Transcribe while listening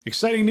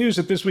Exciting news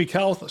at This Week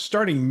Health.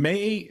 Starting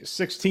May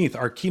 16th,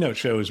 our keynote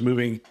show is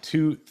moving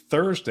to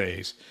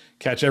Thursdays.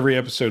 Catch every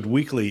episode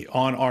weekly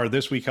on our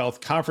This Week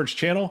Health conference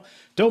channel.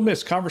 Don't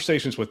miss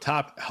conversations with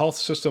top health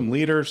system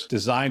leaders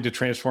designed to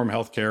transform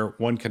healthcare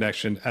one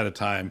connection at a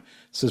time.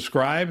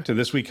 Subscribe to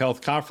This Week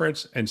Health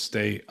conference and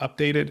stay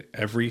updated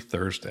every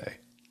Thursday.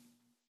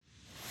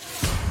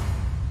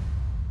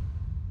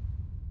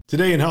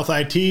 Today in Health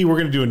IT, we're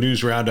going to do a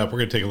news roundup. We're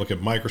going to take a look at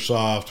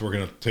Microsoft. We're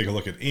going to take a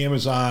look at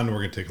Amazon. We're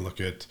going to take a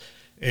look at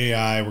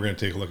AI. We're going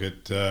to take a look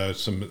at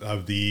some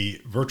of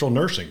the virtual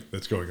nursing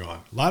that's going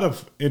on. A lot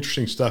of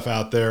interesting stuff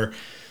out there,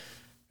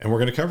 and we're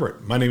going to cover it.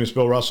 My name is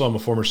Bill Russell. I'm a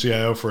former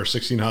CIO for a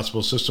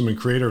 16-hospital system and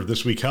creator of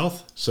This Week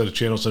Health, a set of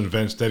channels and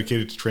events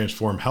dedicated to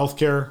transform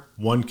healthcare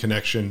one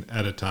connection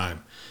at a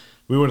time.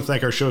 We want to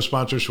thank our show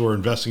sponsors who are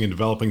investing in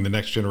developing the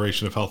next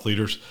generation of health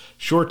leaders: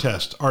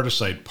 SureTest,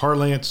 Artisight,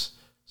 Parlance,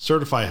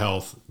 Certify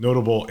Health,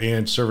 Notable,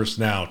 and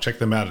ServiceNow. Check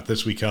them out at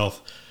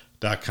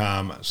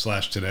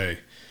thisweekhealth.com/today.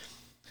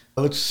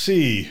 Let's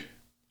see.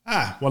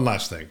 One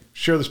last thing.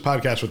 Share this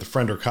podcast with a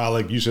friend or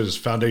colleague. Use it as a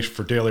foundation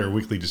for daily or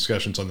weekly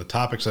discussions on the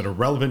topics that are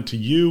relevant to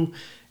you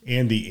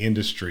and the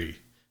industry.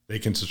 They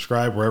can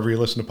subscribe wherever you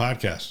listen to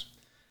podcasts.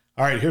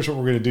 All right, here's what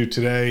we're going to do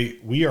today.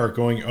 We are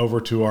going over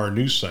to our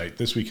news site,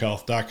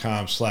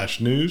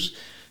 thisweekhealth.com/news.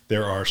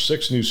 There are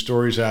 6 news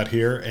stories out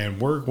here,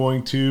 and we're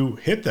going to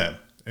hit them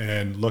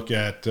and look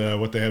at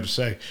what they have to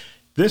say.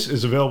 This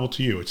is available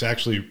to you. It's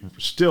actually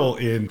still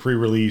in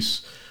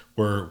pre-release.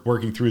 We're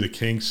working through the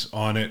kinks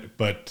on it,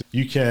 but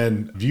you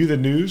can view the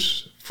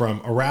news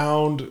from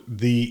around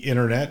the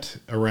internet,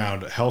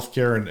 around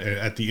healthcare, and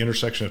at the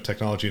intersection of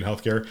technology and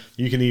healthcare.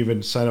 You can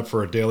even sign up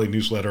for a daily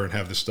newsletter and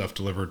have this stuff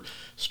delivered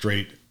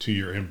straight to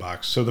your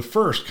inbox. So the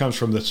first comes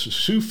from the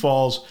Sioux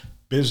Falls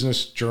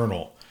Business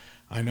Journal.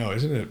 I know,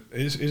 isn't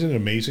it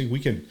amazing?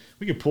 We can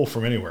pull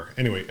from anywhere.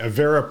 Anyway,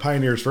 Avera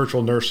pioneers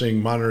virtual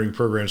nursing monitoring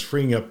programs,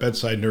 freeing up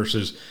bedside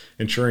nurses,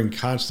 ensuring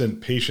constant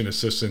patient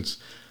assistance.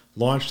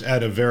 Launched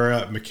at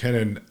Avera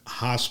McKinnon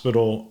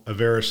Hospital,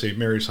 Avera St.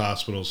 Mary's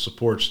Hospital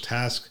supports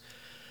task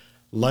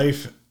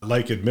life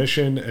like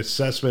admission,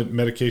 assessment,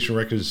 medication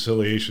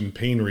reconciliation,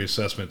 pain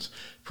reassessments.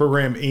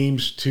 Program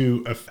aims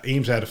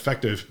at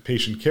effective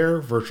patient care.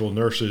 Virtual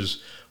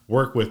nurses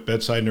work with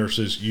bedside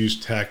nurses, use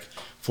tech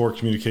for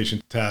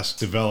communication tasks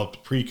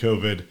developed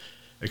pre-COVID,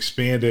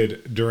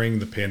 expanded during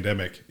the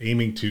pandemic,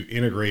 aiming to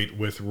integrate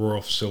with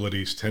rural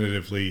facilities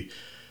tentatively.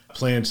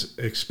 Plans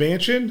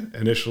expansion,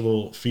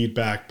 initial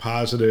feedback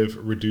positive,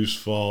 reduced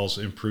falls,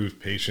 improved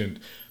patient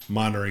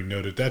monitoring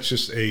noted. That's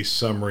just a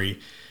summary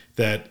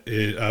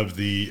of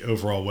the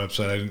overall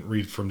website. I didn't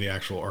read from the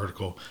actual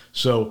article.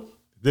 So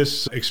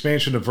this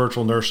expansion of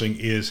virtual nursing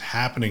is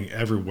happening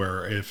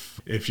everywhere.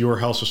 If your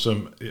health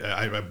system,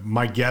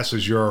 my guess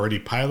is you're already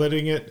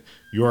piloting it,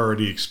 you're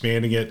already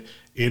expanding it.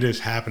 It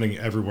is happening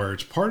everywhere.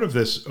 It's part of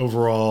this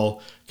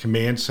overall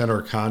command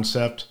center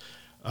concept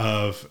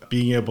of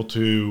being able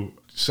to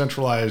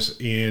centralize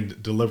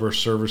and deliver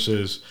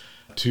services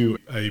to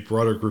a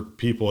broader group of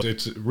people.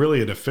 It's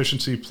really an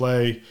efficiency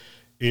play.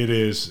 It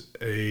is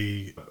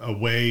a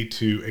way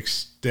to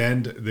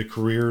extend the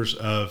careers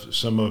of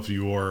some of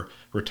your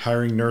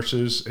retiring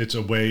nurses. It's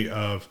a way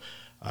of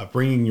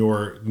bringing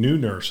your new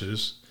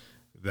nurses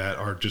that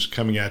are just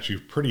coming at you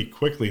pretty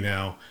quickly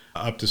now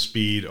up to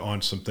speed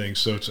on some things.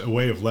 So it's a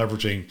way of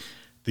leveraging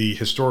the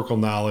historical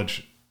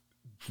knowledge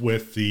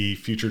with the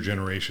future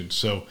generations.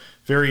 So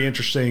very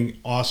interesting,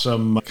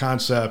 awesome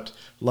concept.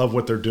 Love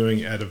what they're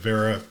doing at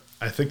Avera.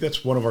 I think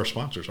that's one of our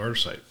sponsors.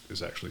 Artisight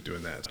is actually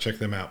doing that. Check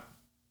them out.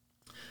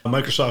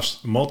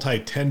 Microsoft's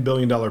multi-$10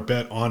 billion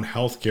bet on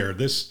healthcare.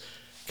 This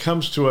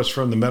comes to us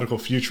from the Medical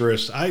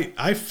Futurist.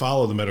 I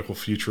follow the Medical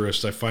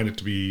Futurist. I find it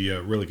to be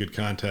really good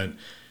content.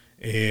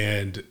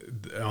 And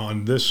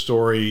on this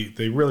story,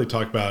 they really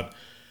talk about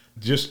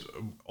just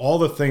all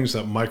the things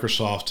that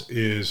Microsoft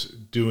is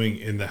doing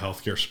in the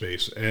healthcare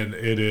space, and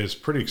it is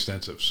pretty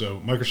extensive. So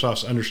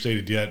Microsoft's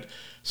understated yet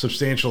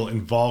substantial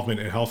involvement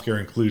in healthcare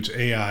includes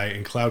AI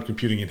and cloud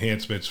computing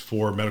enhancements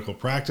for medical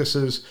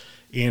practices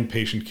and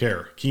patient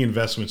care. Key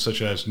investments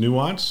such as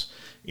Nuance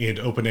and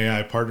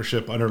OpenAI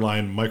partnership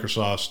underline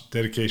Microsoft's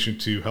dedication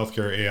to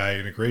healthcare AI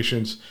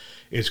integrations.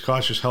 Its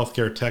cautious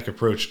healthcare tech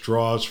approach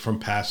draws from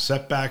past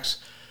setbacks,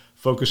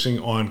 focusing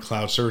on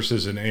cloud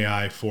services and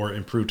AI for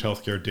improved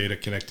healthcare data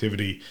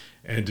connectivity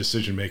and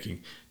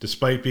decision-making.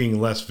 Despite being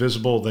less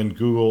visible than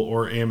Google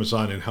or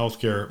Amazon in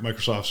healthcare,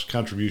 Microsoft's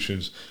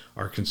contributions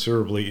are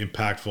considerably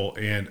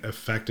impactful and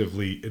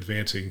effectively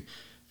advancing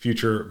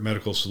future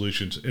medical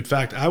solutions. In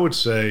fact, I would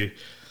say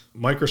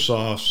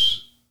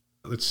Microsoft's,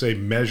 let's say,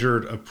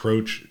 measured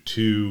approach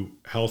to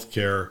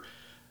healthcare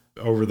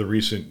over the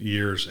recent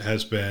years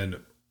has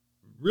been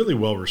really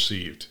well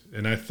received.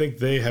 And I think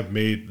they have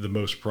made the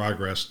most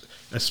progress,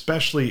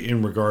 especially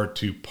in regard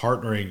to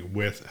partnering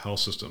with health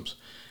systems.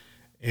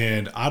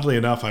 And oddly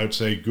enough, I would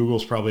say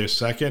Google's probably a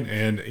second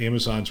and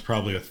Amazon's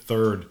probably a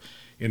third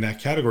in that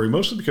category,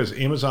 mostly because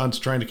Amazon's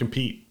trying to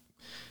compete.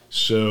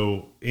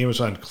 So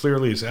Amazon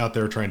clearly is out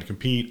there trying to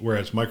compete,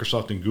 whereas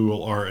Microsoft and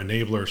Google are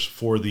enablers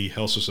for the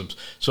health systems.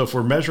 So if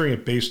we're measuring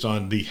it based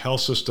on the health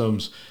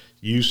systems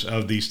use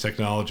of these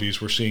technologies,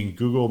 we're seeing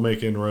Google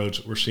make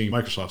inroads. We're seeing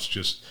Microsoft's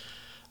just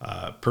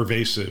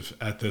pervasive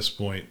at this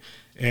point.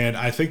 And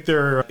I think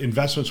their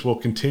investments will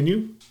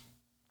continue.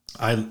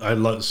 I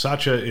love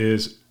Satya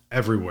is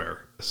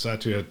everywhere.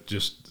 Satya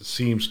just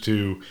seems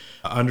to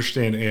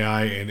understand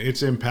AI and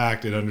its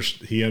impact.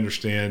 He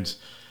understands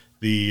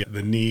the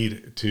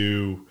need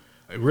to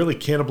really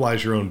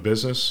cannibalize your own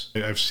business.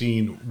 I've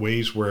seen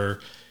ways where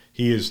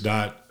he is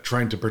not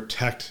trying to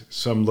protect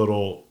some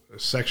little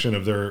section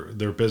of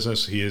their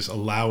business. He is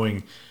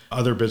allowing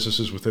other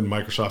businesses within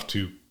Microsoft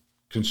to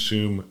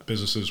consume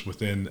businesses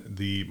within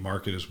the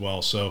market as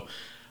well. So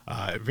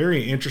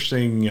very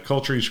interesting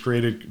culture he's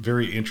created,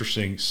 very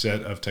interesting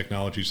set of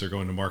technologies they're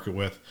going to market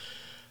with.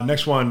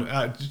 Next one,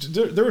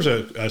 there was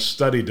a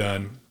study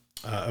done.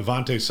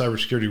 Avante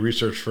cybersecurity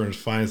research firms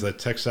finds that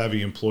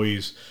tech-savvy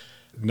employees,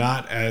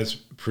 not as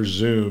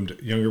presumed,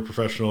 younger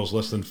professionals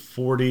less than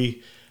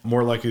 40,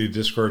 more likely to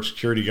discard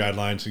security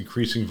guidelines,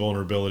 increasing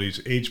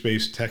vulnerabilities.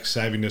 Age-based tech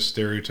savviness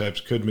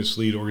stereotypes could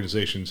mislead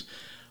organizations.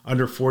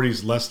 Under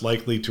 40s less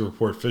likely to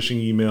report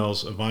phishing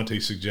emails.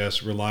 Avante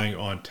suggests relying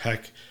on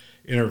tech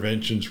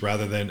interventions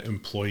rather than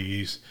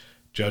employees'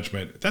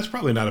 judgment. That's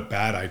probably not a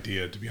bad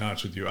idea, to be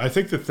honest with you. I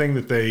think the thing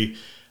that they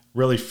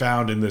really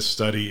found in this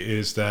study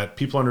is that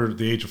people under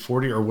the age of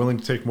 40 are willing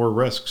to take more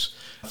risks.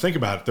 Think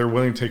about it. They're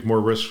willing to take more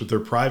risks with their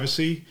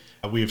privacy.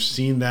 We have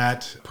seen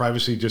that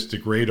privacy just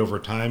degrade over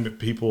time.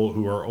 People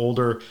who are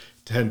older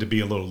tend to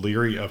be a little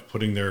leery of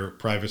putting their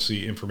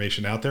privacy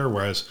information out there,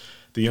 whereas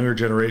the younger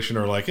generation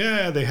are like,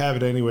 they have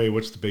it anyway.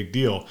 What's the big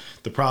deal?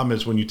 The problem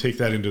is when you take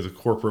that into the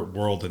corporate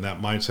world and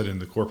that mindset in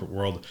the corporate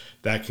world,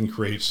 that can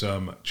create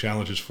some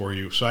challenges for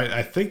you. So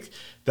I think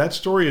that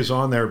story is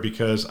on there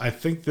because I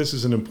think this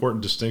is an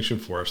important distinction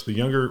for us. The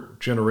younger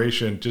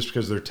generation, just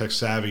because they're tech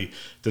savvy,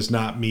 does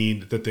not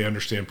mean that they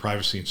understand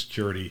privacy and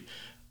security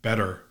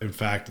better. In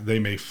fact, they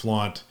may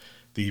flaunt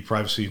the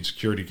privacy and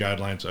security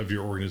guidelines of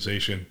your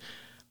organization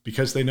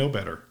because they know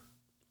better.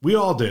 We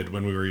all did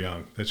when we were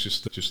young. That's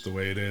just the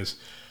way it is.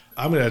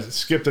 I'm going to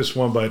skip this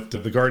one, but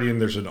The Guardian,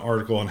 there's an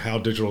article on how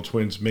digital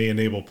twins may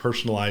enable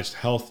personalized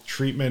health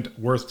treatment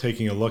worth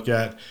taking a look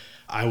at.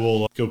 I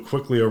will go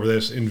quickly over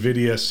this.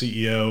 NVidia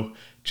CEO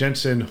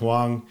Jensen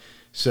Huang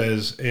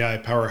says AI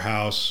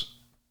powerhouse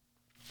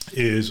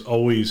is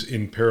always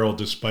in peril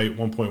despite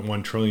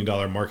 $1.1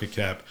 trillion market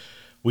cap.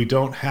 We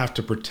don't have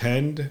to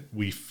pretend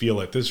we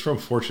feel it. This is from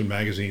Fortune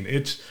magazine.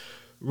 It's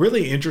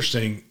really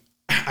interesting.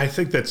 I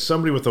think that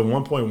somebody with a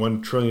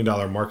 $1.1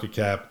 trillion market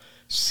cap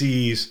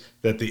sees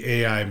that the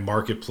AI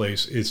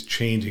marketplace is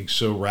changing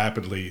so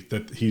rapidly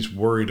that he's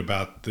worried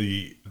about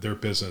their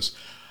business.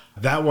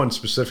 That one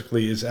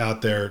specifically is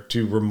out there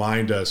to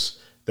remind us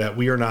that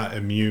we are not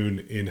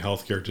immune in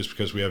healthcare just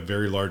because we have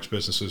very large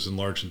businesses and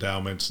large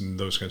endowments and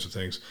those kinds of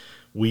things.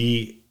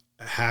 We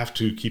have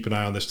to keep an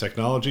eye on this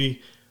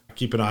technology,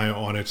 keep an eye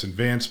on its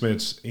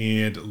advancements,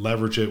 and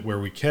leverage it where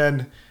we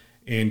can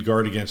and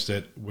guard against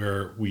it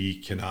where we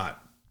cannot.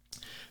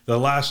 The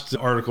last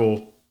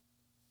article,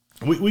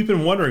 we've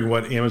been wondering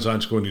what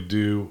Amazon's going to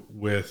do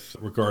with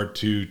regard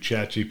to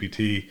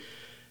ChatGPT,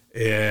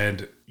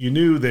 and you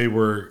knew they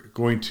were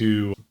going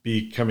to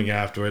be coming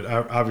after it.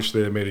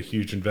 Obviously, they made a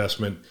huge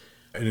investment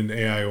in an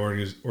AI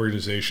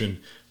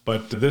organization,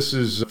 but this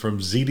is from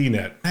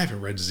ZDNet. I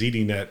haven't read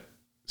ZDNet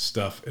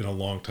stuff in a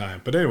long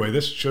time. But anyway,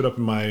 this showed up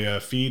in my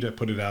feed. I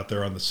put it out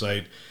there on the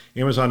site.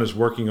 Amazon is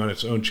working on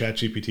its own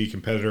ChatGPT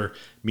competitor,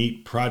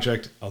 meet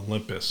Project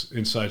Olympus.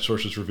 Inside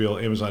sources reveal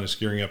Amazon is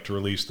gearing up to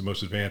release the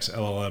most advanced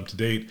LLM to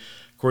date.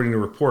 According to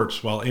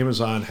reports, while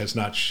Amazon has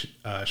not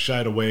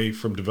shied away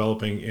from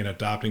developing and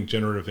adopting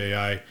generative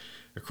AI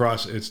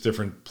across its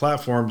different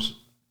platforms,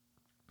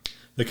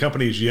 the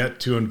company is yet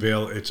to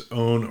unveil its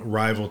own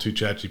rival to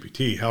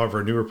ChatGPT.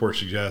 However, a new report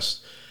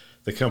suggests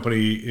the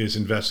company is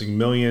investing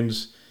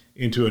millions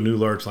into a new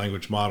large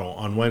language model.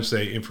 On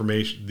Wednesday,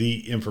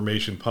 The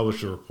Information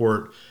published a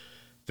report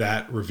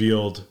that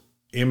revealed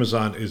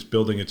Amazon is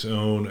building its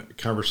own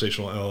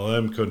conversational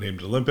LLM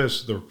codenamed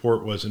Olympus. The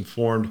report was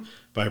informed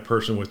by a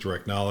person with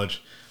direct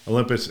knowledge.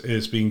 Olympus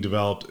is being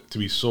developed to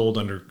be sold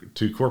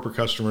to corporate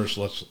customers,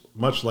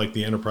 much like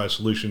the enterprise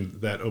solution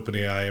that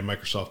OpenAI and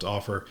Microsoft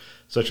offer,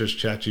 such as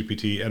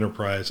ChatGPT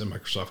Enterprise and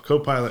Microsoft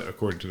Copilot,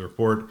 according to the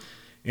report.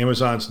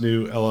 Amazon's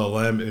new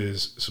LLM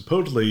is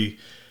supposedly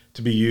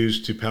to be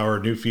used to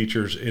power new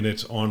features in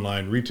its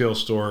online retail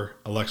store,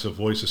 Alexa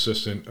voice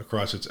assistant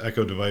across its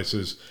Echo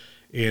devices,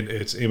 and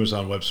its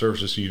Amazon Web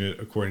Services unit,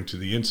 according to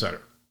the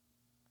Insider.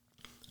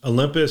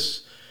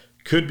 Olympus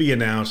could be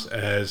announced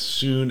as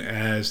soon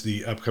as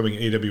the upcoming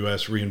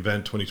AWS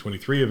reInvent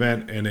 2023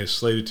 event and is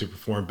slated to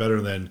perform better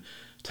than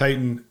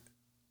Titan,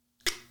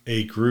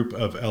 a group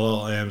of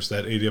LLMs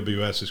that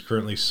AWS is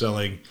currently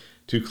selling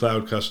to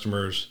cloud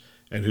customers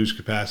and whose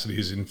capacity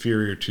is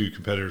inferior to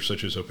competitors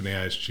such as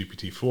OpenAI's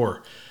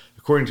GPT-4.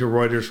 According to a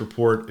Reuters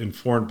report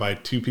informed by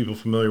two people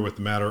familiar with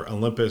the matter,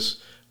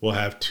 Olympus will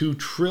have 2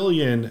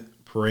 trillion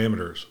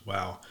parameters.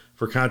 Wow.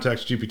 For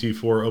context,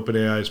 GPT-4,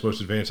 OpenAI's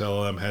most advanced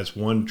LLM, has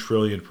 1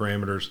 trillion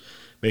parameters,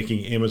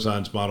 making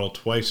Amazon's model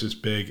twice as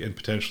big and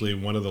potentially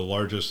one of the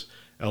largest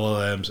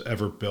LLMs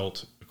ever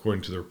built,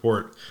 according to the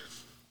report.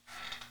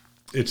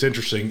 It's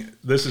interesting.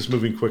 This is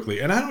moving quickly.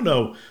 And I don't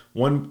know,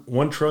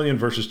 1 trillion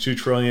versus 2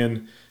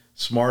 trillion,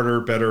 smarter,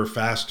 better,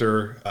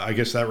 faster. I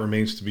guess that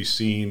remains to be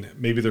seen.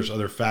 Maybe there's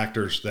other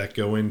factors that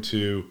go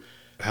into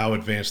how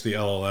advanced the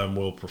LLM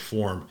will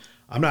perform.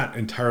 I'm not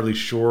entirely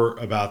sure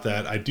about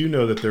that. I do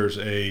know that there's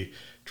a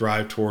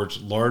drive towards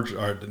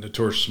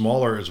towards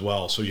smaller as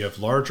well. So you have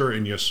larger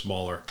and you have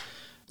smaller.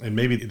 And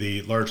maybe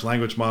the large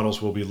language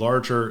models will be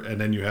larger, and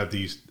then you have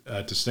these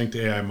distinct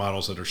AI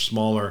models that are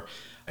smaller.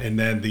 And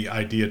then the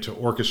idea to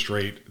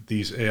orchestrate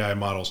these AI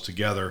models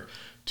together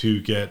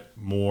to get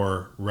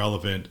more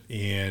relevant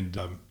and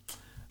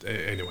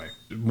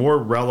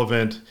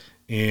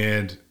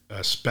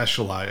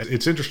specialized.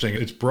 It's interesting.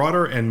 It's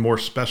broader and more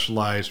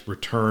specialized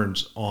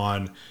returns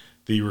on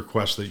the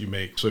requests that you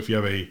make. So if you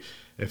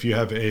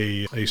have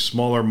a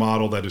smaller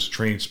model that is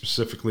trained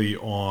specifically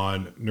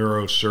on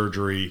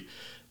neurosurgery,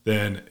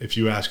 then if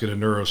you ask it a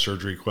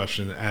neurosurgery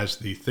question, as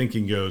the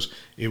thinking goes,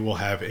 it will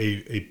have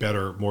a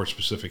better, more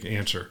specific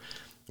answer.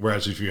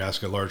 Whereas if you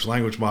ask a large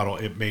language model,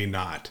 it may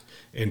not.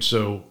 And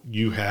so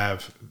you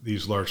have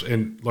these large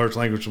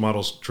language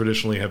models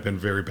traditionally have been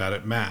very bad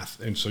at math.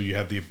 And so you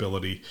have the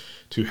ability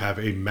to have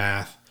a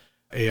math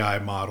AI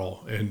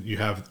model, and you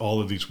have all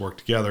of these work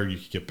together, you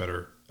can get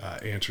better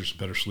answers,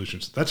 better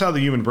solutions. That's how the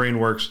human brain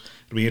works.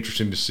 It'll be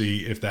interesting to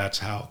see if that's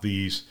how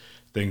these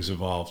things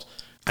evolved.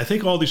 I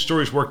think all these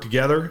stories work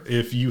together.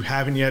 If you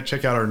haven't yet,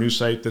 check out our news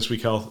site,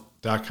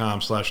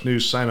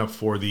 thisweekhealth.com/news. Sign up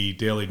for the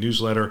daily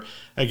newsletter.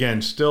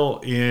 Again,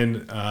 still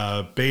in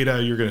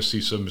beta. You're going to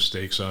see some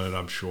mistakes on it,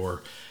 I'm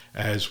sure,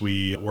 as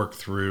we work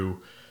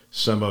through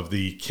some of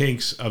the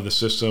kinks of the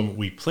system.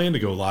 We plan to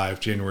go live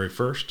January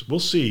 1st.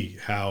 We'll see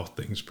how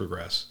things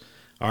progress.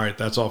 All right,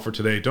 that's all for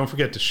today. Don't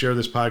forget to share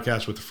this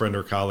podcast with a friend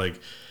or colleague.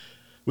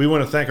 We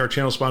want to thank our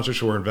channel sponsors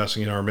who are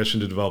investing in our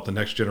mission to develop the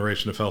next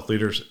generation of health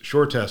leaders: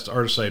 SureTest,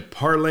 Artisight,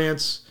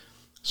 Parlance,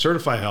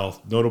 Certify Health,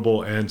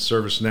 Notable, and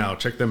ServiceNow.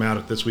 Check them out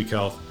at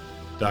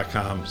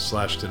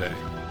thisweekhealth.com/today.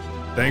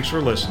 Thanks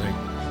for listening.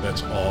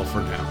 That's all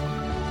for now.